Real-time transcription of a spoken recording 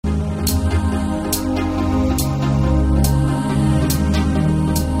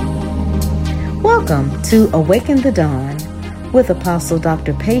Welcome to Awaken the Dawn with Apostle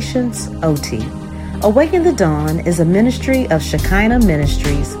Dr. Patience O.T. Awaken the Dawn is a ministry of Shekinah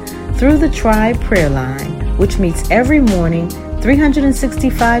Ministries through the Tribe Prayer Line, which meets every morning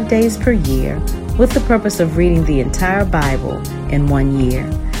 365 days per year with the purpose of reading the entire Bible in 1 year.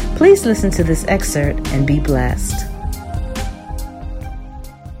 Please listen to this excerpt and be blessed.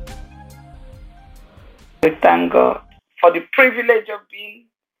 We thank God for the privilege of being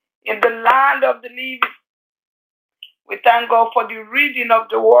in the land of the living. We thank God for the reading of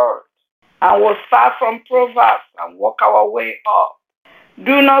the word. And we'll start from Proverbs and work our way up.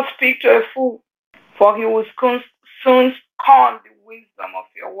 Do not speak to a fool, for he will soon scorn the wisdom of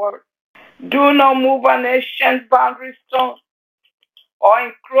your word. Do not move an ancient boundary stone or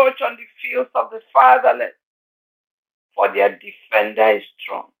encroach on the fields of the fatherless, for their defender is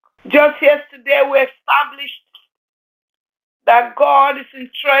strong. Just yesterday we established that God is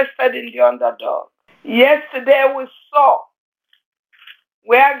interested in the underdog. Yesterday we saw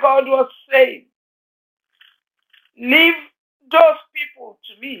where God was saying, leave those people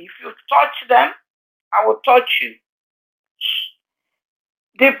to me. If you touch them, I will touch you.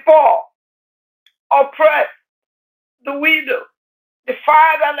 The poor, oppressed, the widow, the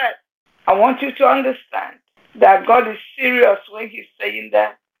fatherless. I want you to understand that God is serious when he's saying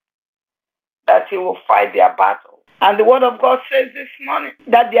that he will fight their battle. And the word of God says this morning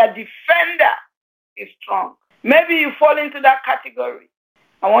that their defender is strong. Maybe you fall into that category.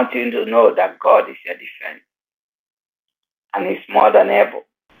 I want you to know that God is your defense. And he's more than able.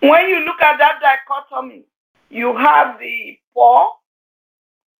 When you look at that dichotomy, you have the poor,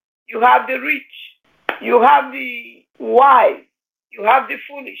 you have the rich, you have the wise, you have the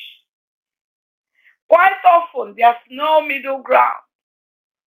foolish. Quite often, there's no middle ground.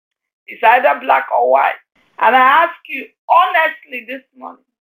 It's either black or white. And I ask you honestly this morning,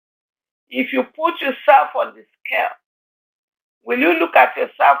 if you put yourself on the scale, will you look at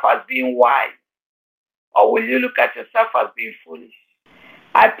yourself as being wise? Or will you look at yourself as being foolish?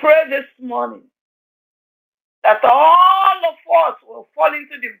 I pray this morning that all of us will fall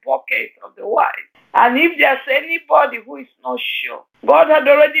into the bucket of the wise. And if there's anybody who is not sure, God had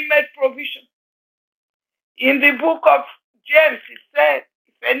already made provision. In the book of James, he said,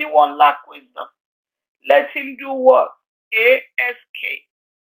 if anyone lack wisdom, let him do what? A-S-K.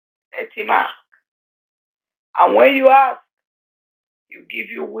 Let him ask. And when you ask, he'll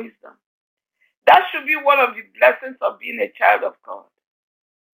give you wisdom. That should be one of the blessings of being a child of God.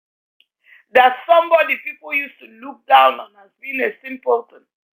 That somebody people used to look down on as being a simpleton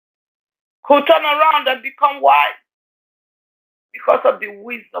could turn around and become wise because of the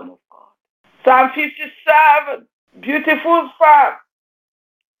wisdom of God. Psalm 57, beautiful psalm.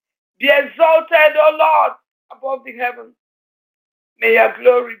 Be exalted, O Lord, above the heavens. May your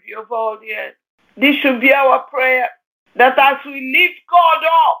glory be over all the earth. This should be our prayer, that as we lift God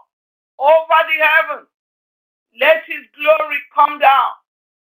up over the heavens, let his glory come down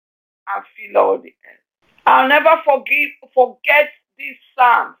and fill all the earth. I'll never forget this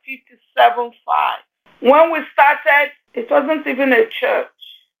Psalm 57:5. When we started, it wasn't even a church.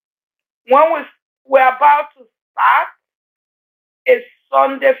 When we were about to start a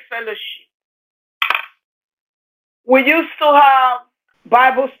Sunday fellowship, we used to have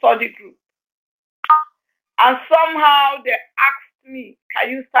Bible study group. And somehow they asked me, can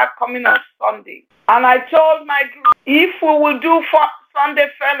you start coming on Sunday? And I told my group, if we will do Sunday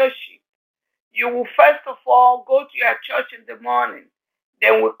fellowship, you will first of all go to your church in the morning.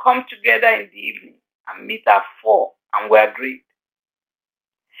 Then we'll come together in the evening and meet at 4. And we agreed.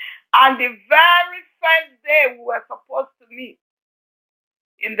 And the very first day we were supposed to meet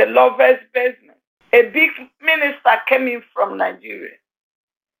in the Lovers Basement, a big minister came in from Nigeria,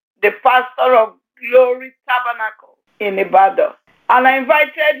 the pastor of Glory Tabernacle in Ibadan. And I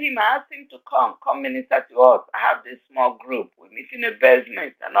invited him. I asked him to come minister to us. I have this small group. We meet in a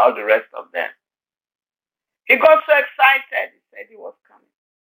basement and all the rest of them. He got so excited. He said he was coming.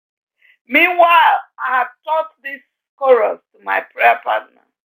 Meanwhile, I had taught this chorus to my prayer partner,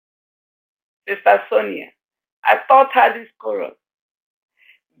 Sister Sonia. I taught her this chorus.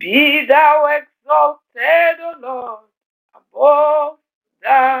 Be thou exalted, O Lord, above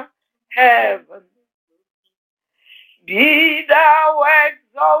the heavens. Be thou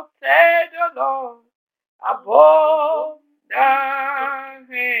exalted, O Lord, above the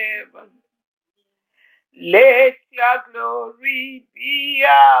heavens. Let your glory be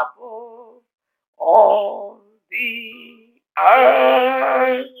above all the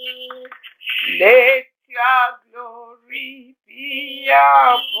earth. Let your glory be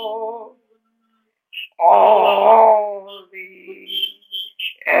above all the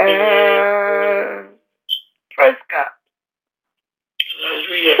earth.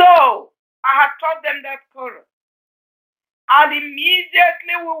 taught them that chorus. And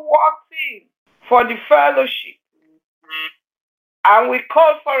immediately we walked in for the fellowship. And we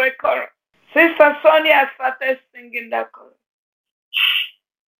called for a chorus. Sister Sonia started singing that chorus.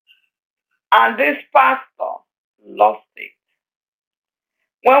 And this pastor lost it.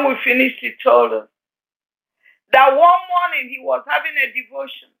 When we finished, he told us that one morning he was having a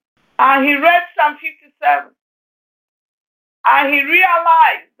devotion. And he read Psalm 57. And he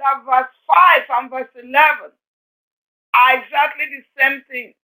realized that verse 5 and verse 11 are exactly the same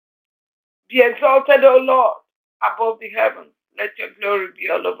thing. Be exalted, O Lord, above the heavens. Let your glory be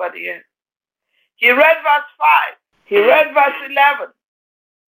all over the earth. He read verse 5. He read verse 11.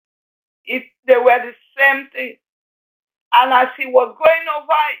 They were the same thing. And as he was going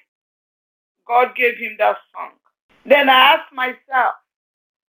over it, God gave him that song. Then I asked myself,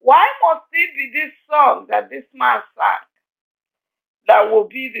 why must it be this song that this man sang that will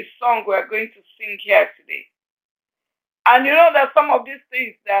be the song we're going to sing here today? And you know that some of these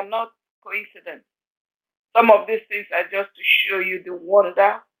things, they are not coincidence. Some of these things are just to show you the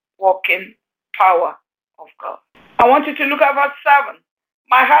wonder-working power of God. I want you to look at verse 7.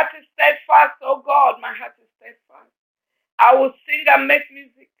 My heart is steadfast, oh God, my heart is steadfast. I will sing and make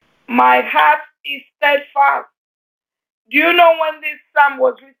music. My heart is steadfast. Do you know when this psalm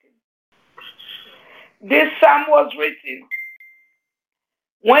was written? This psalm was written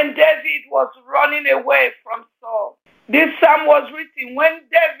when David was running away from Saul. This psalm was written when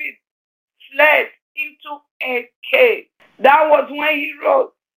David fled into a cave. That was when he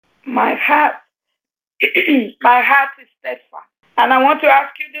wrote, my heart, my heart is steadfast. And I want to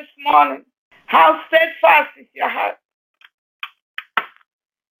ask you this morning, how steadfast is your heart?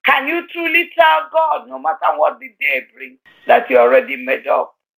 Can you truly tell God, no matter what the day brings, that you already made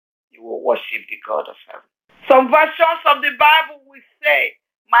up, you will worship the God of heaven? Some versions of the Bible will say,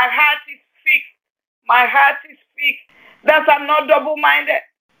 my heart is fixed. My heart is fixed. That I'm not double-minded.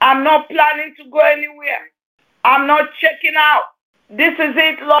 I'm not planning to go anywhere. I'm not checking out. This is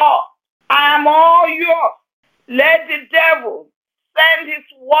it, Lord. I am all yours. Let the devil send his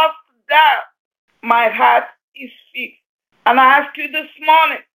worst down. My heart is fixed. And I ask you this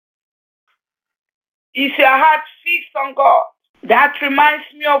morning, is your heart fixed on God? That reminds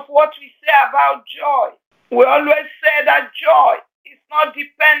me of what we say about joy. We always say that joy is not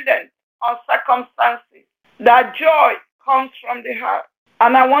dependent on circumstances. That joy comes from the heart.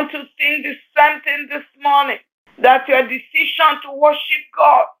 And I want to think the same thing this morning, that your decision to worship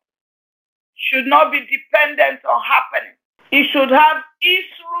God should not be dependent on happening. It should have its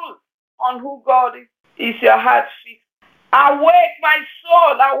root on who God is. Is your heart fixed? Awake, my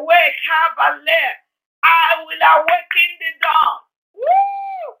soul, awake, Habaleh. I will awaken the dawn.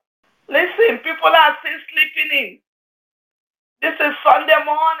 Woo! Listen, people are still sleeping in. This is Sunday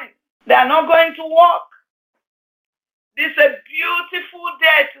morning. They are not going to work. This is a beautiful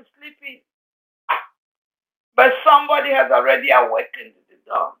day to sleep in. But somebody has already awakened the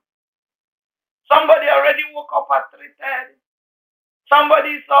dawn. Somebody already woke up at 3:30. Somebody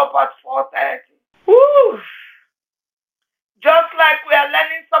is up at 4:30. Woo! Just like we are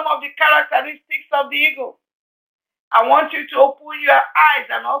learning some of the characteristics of the eagle, I want you to open your eyes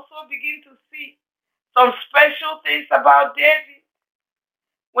and also begin to see some special things about David.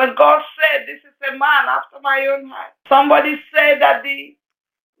 When God said, this is a man after my own heart. Somebody said that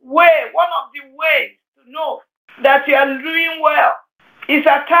one of the ways to know that you are doing well is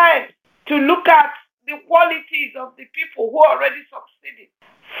at times to look at the qualities of the people who already succeeded.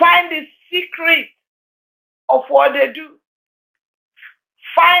 Find the secret of what they do.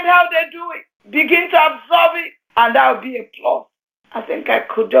 Find how they do it. Begin to absorb it, and that will be a plus. I think I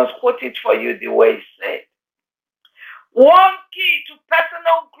could just quote it for you the way it said. One key to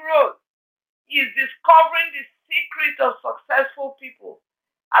personal growth is discovering the secret of successful people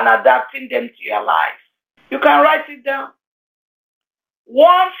and adapting them to your life. You can write it down.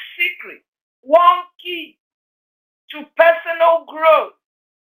 One secret, one key to personal growth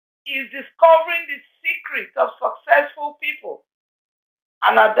is discovering the secret of successful people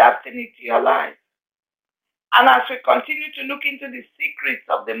and adapting it to your life. And as we continue to look into the secrets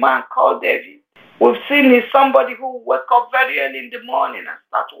of the man called David, we've seen he's somebody who wake up very early in the morning and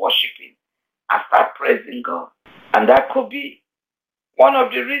start worshiping and start praising God. And that could be one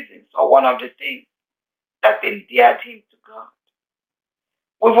of the reasons or one of the things that endeared him to God.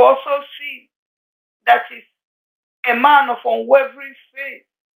 We've also seen that he's a man of unwavering faith.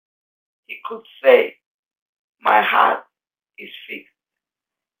 He could say, my heart is fixed.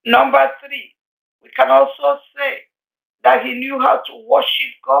 Number 3, we can also say that he knew how to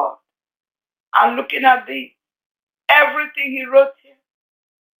worship God. And looking at everything he wrote here,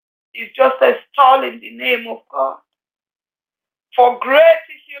 is just extolling the name of God. For great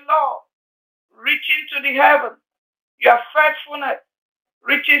is your love, reaching to the heaven. Your faithfulness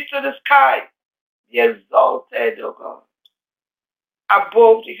reaches to the sky. Be exalted, O God,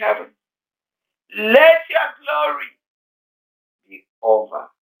 above the heavens. Let your glory be over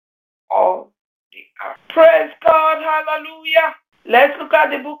all the earth. Praise God, hallelujah. Let's look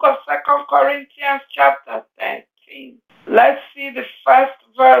at the book of 2 Corinthians chapter 13. Let's see the first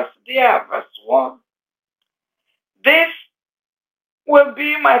verse there, verse 1. This will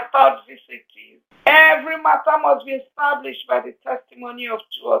be my third visit to you. Every matter must be established by the testimony of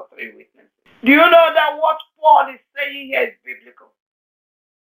 2 or 3 witnesses. Do you know that what Paul is saying here is biblical?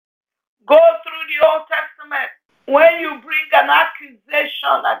 Go through the Old Testament. When you bring an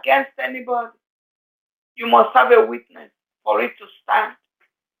accusation against anybody, you must have a witness for it to stand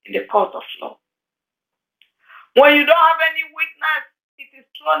in the court of law. When you don't have any witness, it is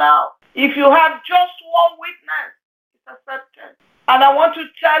thrown out. If you have just one witness, it's accepted. And I want to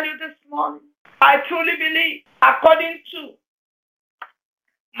tell you this morning, I truly believe, according to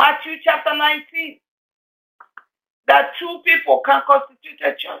Matthew chapter 19, that 2 people can constitute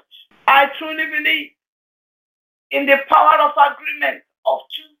a church. I truly believe in the power of agreement of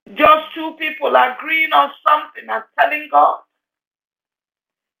 2. Just 2 people agreeing on something and telling God,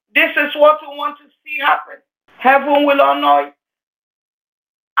 this is what we want to see happen. Heaven will honor it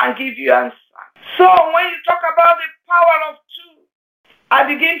and give you answer. So when you talk about the power of 2, I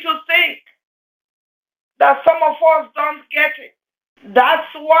begin to think that some of us don't get it. That's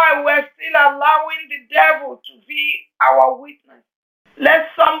why we're still allowing the devil to be our witness. Let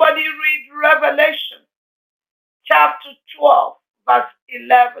somebody read Revelation chapter 12, verse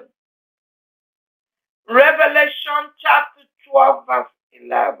 11. Revelation chapter 12, verse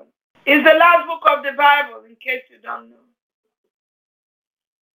 11. It's the last book of the Bible, in case you don't know.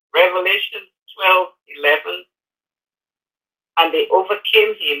 Revelation 12:11. And they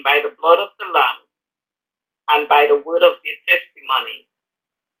overcame him by the blood of the Lamb and by the word of their testimony,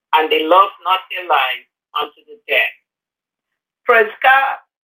 and they loved not their lives unto the death. Praise God.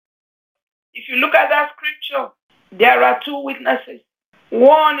 If you look at that scripture, there are 2 witnesses.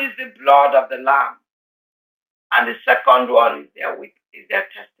 One is the blood of the Lamb, and the second one is their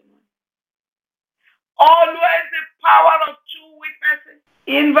testimony. Always the power of 2 witnesses.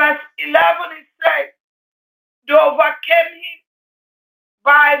 In verse 11 it says, they overcame him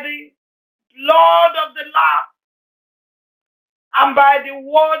by the blood of the Lamb and by the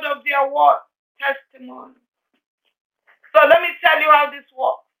word of their word, testimony. So let me tell you how this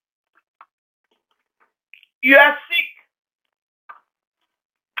works. You are sick.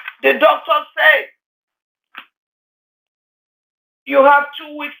 The doctor says you have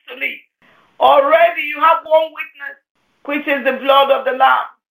 2 weeks to live. Already you have one witness, which is the blood of the Lamb.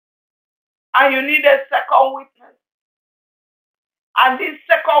 And you need a second witness. And this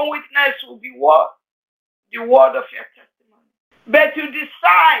second witness will be what? The word of your testimony. But you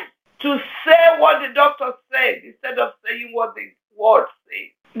decide to say what the doctor said instead of saying what the word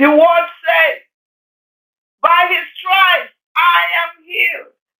says. The word says, by his stripes I am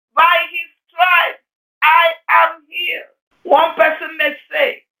healed. By his stripes I am healed. One person may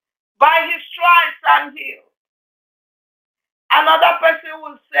say, by his stripes I'm healed. Another person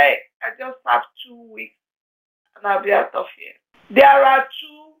will say, I just have 2 weeks and I'll be out of here. There are 2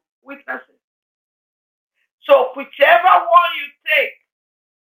 witnesses. So whichever one you take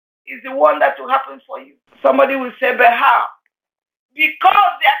is the one that will happen for you. Somebody will say, but how?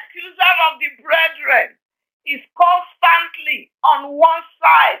 Because the accuser of the brethren is constantly on one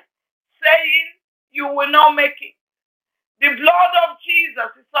side saying you will not make it. The blood of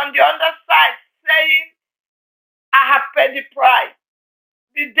Jesus is on the other side saying, I have paid the price.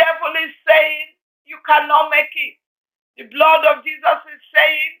 The devil is saying, you cannot make it. The blood of Jesus is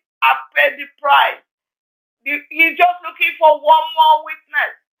saying, I've paid the price. He's just looking for one more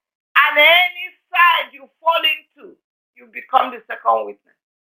witness. And any side you fall into, you become the second witness.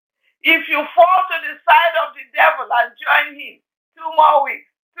 If you fall to the side of the devil and join him, 2 more weeks,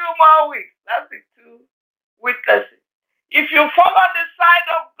 that's the 2 witnesses. If you fall on the side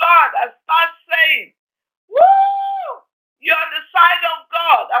of God and start saying, woo, you're on the side of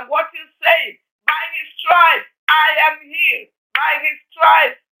God, and what you say, by his stripes, I am healed. By his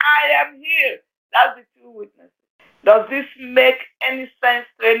stripes, I am healed. That's the 2 witnesses. Does this make any sense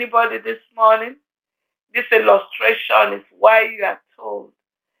to anybody this morning? This illustration is why you are told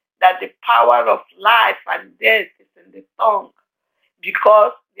that the power of life and death is in the tongue,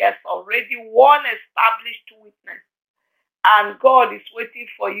 because there's already one established witness, and God is waiting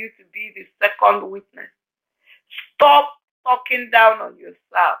for you to be the second witness. Stop talking down on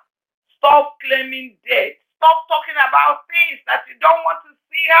yourself. Stop claiming death. Stop talking about things that you don't want to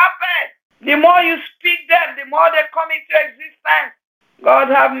see happen. The more you speak them, the more they come into existence.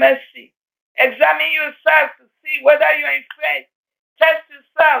 God have mercy. Examine yourself to see whether you are in faith. Test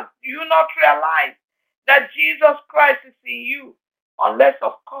yourself. Do you not realize that Jesus Christ is in you? Unless,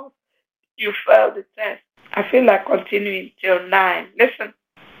 of course, you fail the test. I feel like continuing till 9. Listen.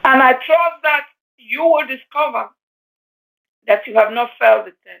 And I trust that you will discover that you have not failed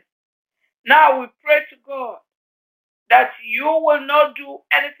the test. Now we pray to God that you will not do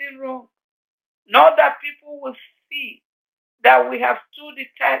anything wrong. Not that people will see that we have stood the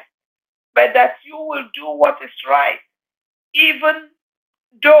test, but that you will do what is right, even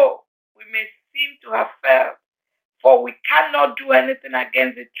though we may seem to have failed. For we cannot do anything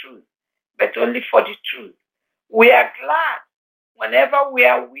against the truth, but only for the truth. We are glad whenever we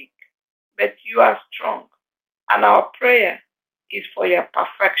are weak, but you are strong. And our prayer is for your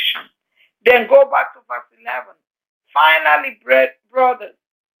perfection. Then go back to verse 11. Finally, brothers,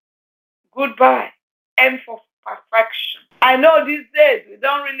 goodbye, aim for perfection. I know these days we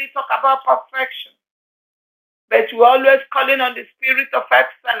don't really talk about perfection, but we're always calling on the spirit of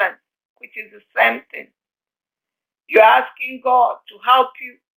excellence, which is the same thing. You're asking God to help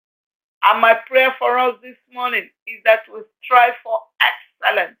you. And my prayer for us this morning is that we strive for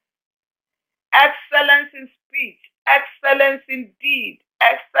excellence. Excellence in speech, excellence in deed,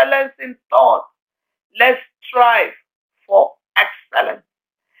 excellence in thought. Let's strive for excellence.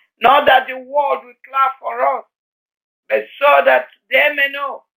 Not that the world will clap for us, but so that they may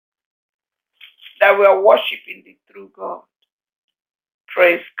know that we are worshiping the true God.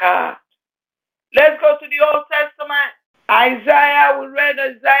 Praise God. Let's go to the Old Testament. Isaiah, we read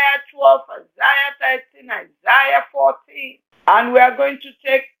Isaiah 12, Isaiah 13, Isaiah 14. And we are going to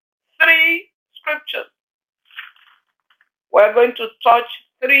take 3 scriptures. We're going to touch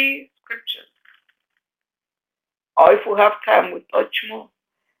 3 scriptures. Or if we have time, we'll touch more.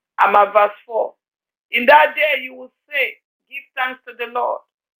 I'm at verse 4. In that day you will say, give thanks to the Lord,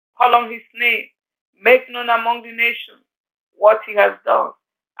 call on his name, make known among the nations what he has done,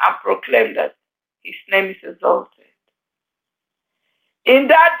 and proclaim that his name is exalted. In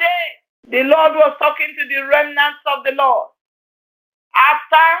that day, the Lord was talking to the remnants of the Lord.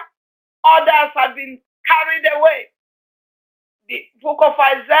 After others had been carried away, the book of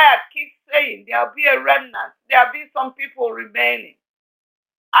Isaiah keeps saying there will be a remnant. There will be some people remaining.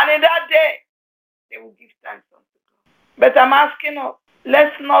 And in that day, they will give thanks unto God. But I'm asking us,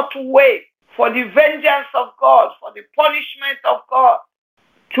 let's not wait for the vengeance of God, for the punishment of God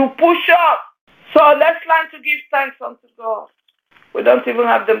to push us. So let's learn to give thanks unto God. We don't even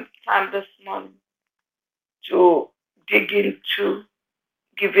have the time this morning to dig into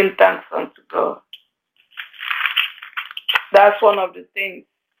giving thanks unto God. That's one of the things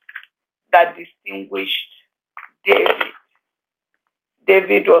that distinguished David.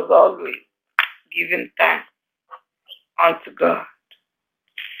 David was always giving thanks unto God.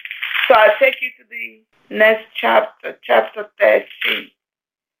 So I'll take you to the next chapter, chapter 13.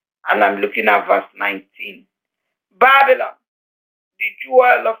 And I'm looking at verse 19. Babylon, the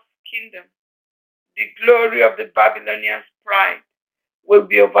jewel of kingdom, the glory of the Babylonians' pride, will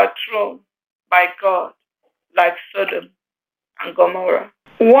be overthrown by God like Sodom and Gomorrah.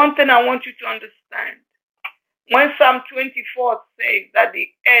 One thing I want you to understand, when Psalm 24 says that the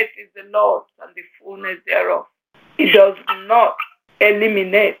earth is the Lord's and the fullness thereof, it does not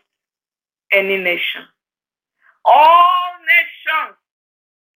eliminate any nation. All nations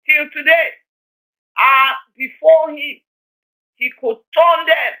till today are before him. He could turn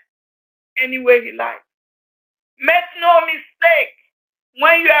them any way he likes. Make no mistake,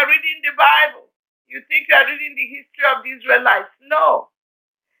 when you are reading the Bible, you think you are reading the history of the Israelites. No.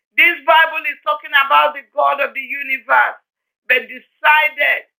 This Bible is talking about the God of the universe, but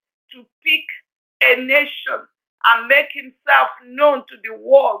decided to pick a nation and make himself known to the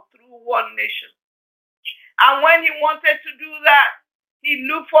world through one nation. And when he wanted to do that, he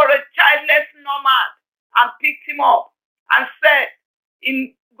looked for a childless nomad and picked him up and said,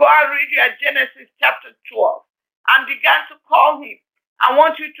 go and read your Genesis chapter 12, and began to call him. I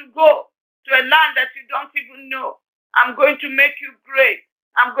want you to go to a land that you don't even know. I'm going to make you great.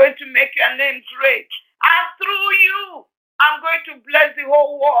 I'm going to make your name great. And through you, I'm going to bless the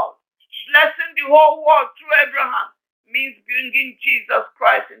whole world. Blessing the whole world through Abraham means bringing Jesus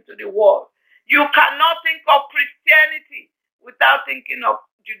Christ into the world. You cannot think of Christianity without thinking of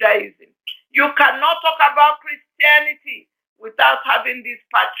Judaism. You cannot talk about Christianity without having these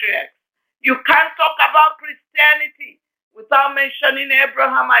patriarchs. You can't talk about Christianity without mentioning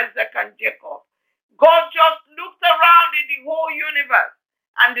Abraham, Isaac, and Jacob. God just looked around in the whole universe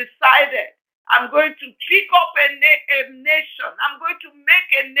and decided, I'm going to pick up a nation. I'm going to make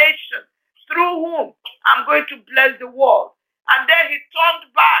a nation through whom I'm going to bless the world. And then he turned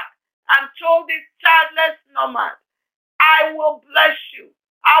back and told this childless nomad, I will bless you.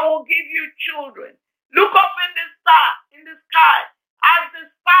 I will give you children. Look up in the sky. As the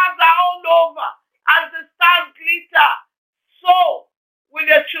stars are all over, as the stars glitter, so will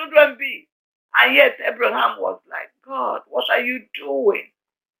your children be. And yet Abraham was like, God, what are you doing?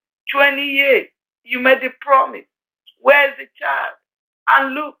 20 years, you made a promise. Where's the child?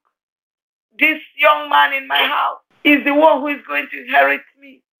 And look, this young man in my house is the one who is going to inherit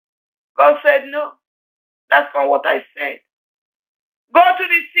me. God said, no, that's not what I said. Go to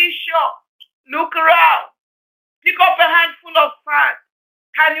the seashore, look around, pick up a handful of sand.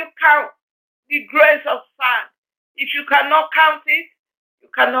 Can you count the grains of sand? If you cannot count it, you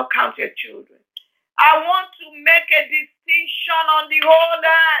cannot count your children. I want to make a distinction on the whole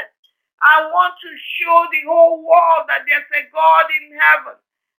earth. I want to show the whole world that there's a God in heaven.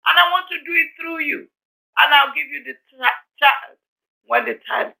 And I want to do it through you. And I'll give you the child when the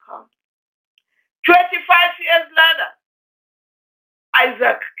time comes. 25 years later,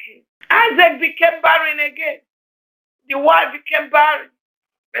 Isaac came. Isaac became barren again. The wife became barren.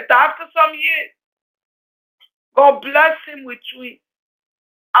 But after some years, God blessed him with twins.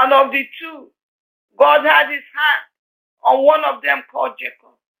 And of the two, God had his hand on one of them called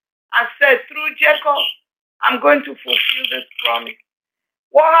Jacob and said, through Jacob, I'm going to fulfill this promise.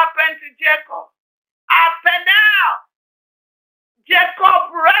 What happened to Jacob? Up and down.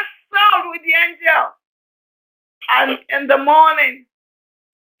 Jacob wrestled with the angel. And in the morning,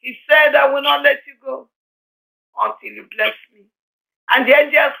 he said, I will not let you go until you bless me. And the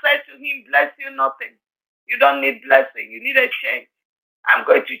angel said to him, bless you nothing. You don't need blessing. You need a change. I'm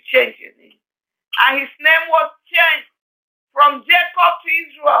going to change your name. And his name was changed from Jacob to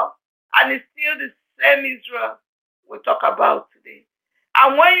Israel. And it's still the same Israel we talk about today.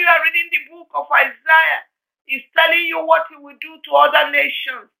 And when you are reading the book of Isaiah, he's telling you what he will do to other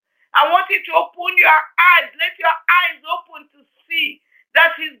nations. I want you to open your eyes. Let your eyes open to see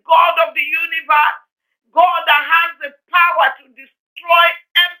that he's God of the universe. God that has the power to destroy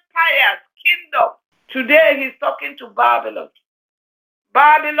empires, kingdoms. Today he's talking to Babylon.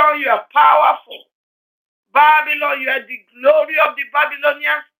 Babylon, you are powerful. Babylon, you are the glory of the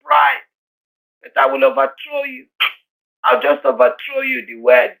Babylonians' pride. But I will overthrow you. I'll just overthrow you the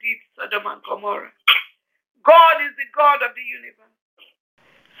way I did Sodom and Gomorrah. God is the God of the universe.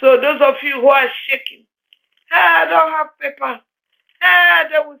 So those of you who are shaking, I don't have paper.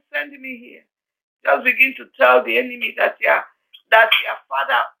 They will send me here. Just begin to tell the enemy that your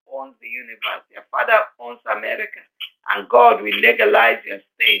father owns the universe. Your father owns America. And God will legalize your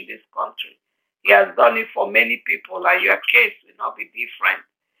stay in this country. He has done it for many people, and your case will not be different.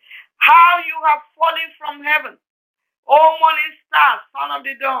 How you have fallen from heaven, O morning star, son of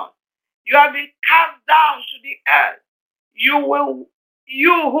the dawn. You have been cast down to the earth. You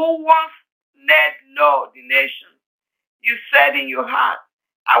who once laid low the nations. You said in your heart,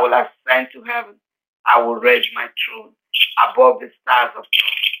 I will ascend to heaven. I will raise my throne above the stars of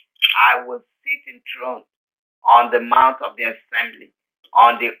God. I will sit enthroned on the mount of the assembly,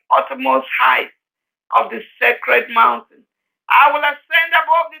 on the uttermost height of the sacred mountain. I will ascend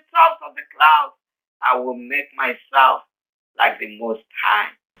above the tops of the clouds. I will make myself like the Most High.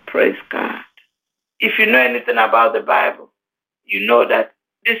 Praise God. If you know anything about the Bible, you know that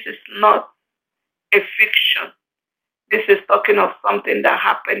this is not a fiction. This is talking of something that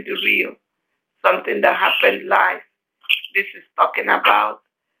happened real, something that happened live. This is talking about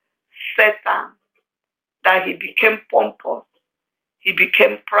Satan, that he became pompous, he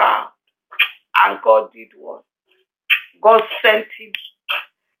became proud, and God did what? God sent him,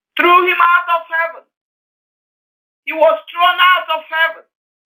 threw him out of heaven. He was thrown out of heaven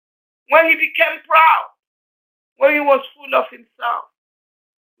when he became proud, when he was full of himself.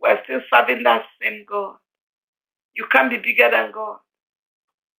 We're still serving that same God. You can't be bigger than God.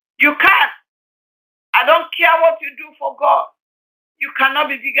 You can't. I don't care what you do for God. You cannot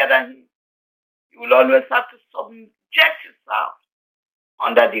be bigger than him. You will always have to subject yourself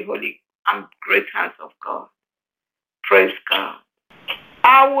under the holy and great hands of God. Praise God.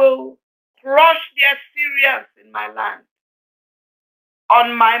 I will crush the Assyrians in my land.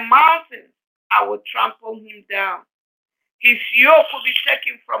 On my mountains, I will trample him down. His yoke will be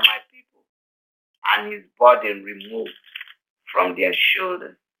taken from my people, and his burden removed from their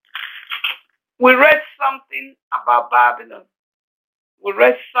shoulders. We read something about Babylon. We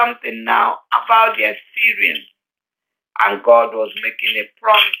read something now about the Assyrians. And God was making a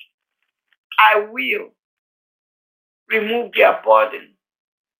promise. I will remove their burden.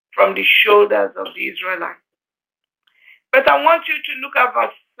 from the shoulders of the Israelites. But I want you to look at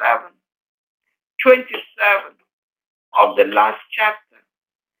verse 27 of the last chapter.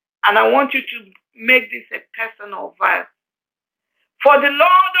 And I want you to make this a personal verse. For the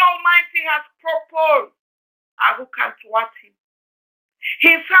Lord Almighty has proposed, and who can thwart him?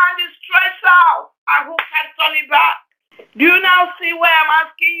 His hand is stretched out, and who can turn it back? Do you now see why I'm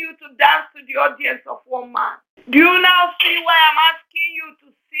asking you to dance to the audience of one man? Do you now see why I'm asking you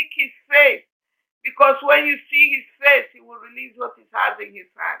to seek his face? Because when you see his face, he will release what he has in his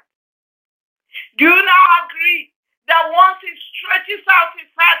hand. Do you now agree that once he stretches out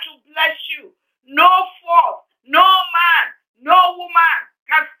his hand to bless you, no force, no man, no woman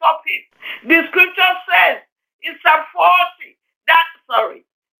can stop it? The scripture says in Isaiah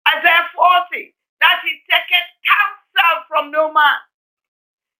 40, that he taketh counsel from no man.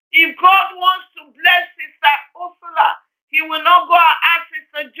 If God wants to bless Sister Ursula, he will not go and ask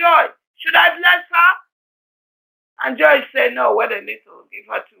Sister Joy, should I bless her? And Joy said, no, wait a little, give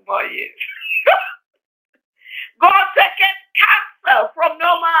her 2 more years. God taketh counsel from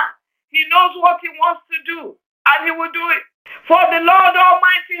no man. He knows what he wants to do, and he will do it. For the Lord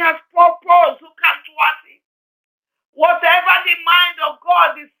Almighty has proposed, who can thwart it? Whatever the mind of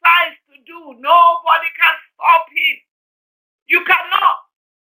God decides to do, nobody can stop him. You cannot.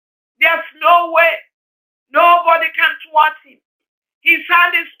 There's no way. Nobody can thwart him. His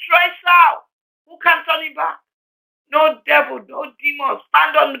hand is stretched out. Who can turn it back? No devil, no demon.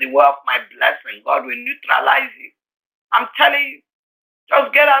 Stand on the way of my blessing. God will neutralize you. I'm telling you.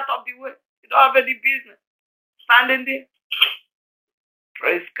 Just get out of the way. You don't have any business standing there.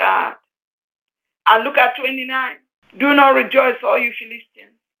 Praise God. And look at 29. Do not rejoice, all you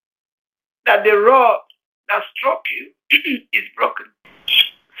Philistines, that the rod that struck you is broken.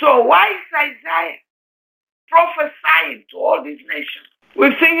 So why is Isaiah prophesying to all these nations?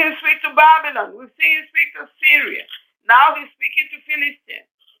 We've seen him speak to Babylon. We've seen him speak to Syria. Now he's speaking to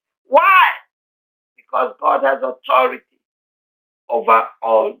Philistines. Why? Because God has authority over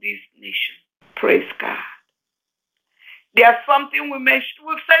all these nations. Praise God. There's something we've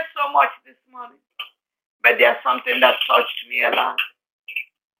said so much this morning, but there's something that touched me a lot.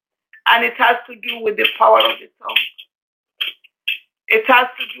 And it has to do with the power of the tongue. It has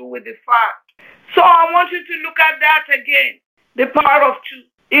to do with the fire. So I want you to look at that again. The power of two.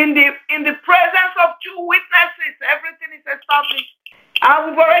 In the presence of 2 witnesses, everything is established.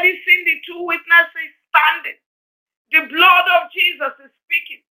 And we've already seen the 2 witnesses standing. The blood of Jesus is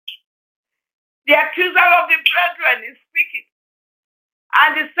speaking. The accuser of the brethren is speaking.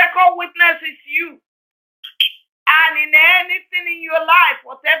 And the second witness is you. And in anything in your life,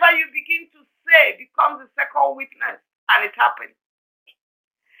 whatever you begin to say becomes the second witness. And it happens.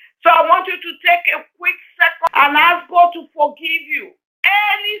 So I want you to take a quick second and ask God to forgive you.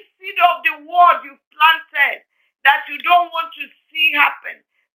 Any seed of the word you've planted that you don't want to see happen,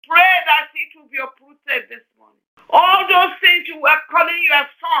 pray that it will be uprooted this morning. All those things you were calling your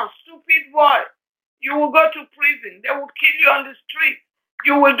son, stupid boy, you will go to prison. They will kill you on the street.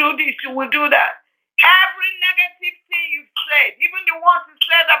 You will do this, you will do that. Every negative thing you've said, even the ones you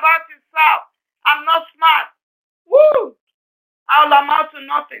said about yourself, I'm not smart. Woo! I'll amount to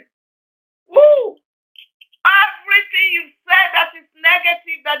nothing. Woo! Everything you've said that is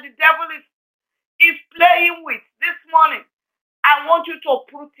negative, that the devil is playing with this morning, I want you to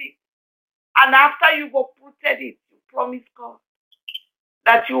uproot it. And after you've uprooted it, you promise God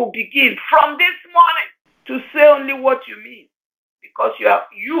that you will begin from this morning to say only what you mean. Because you are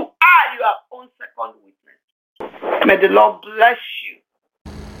your own second witness. May the Lord bless you.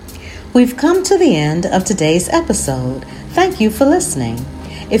 We've come to the end of today's episode. Thank you for listening.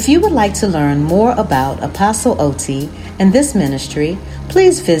 If you would like to learn more about Apostle OT and this ministry,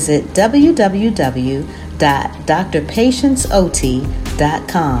 please visit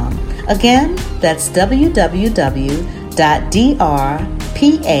www.drpatienceot.com. Again, that's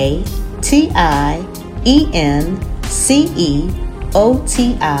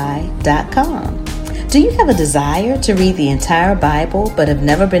www.drpatienceot.com. Do you have a desire to read the entire Bible but have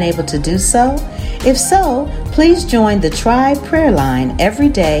never been able to do so? If so, please join the Tribe Prayer Line every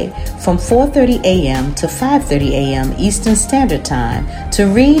day from 4:30 a.m. to 5:30 a.m. Eastern Standard Time to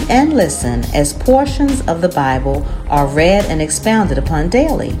read and listen as portions of the Bible are read and expounded upon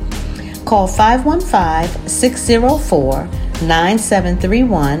daily. Call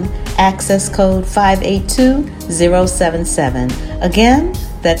 515-604-9731, access code 582077. Again,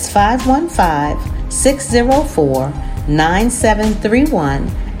 that's 515-604-9731,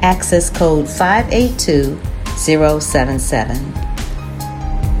 access code 582077.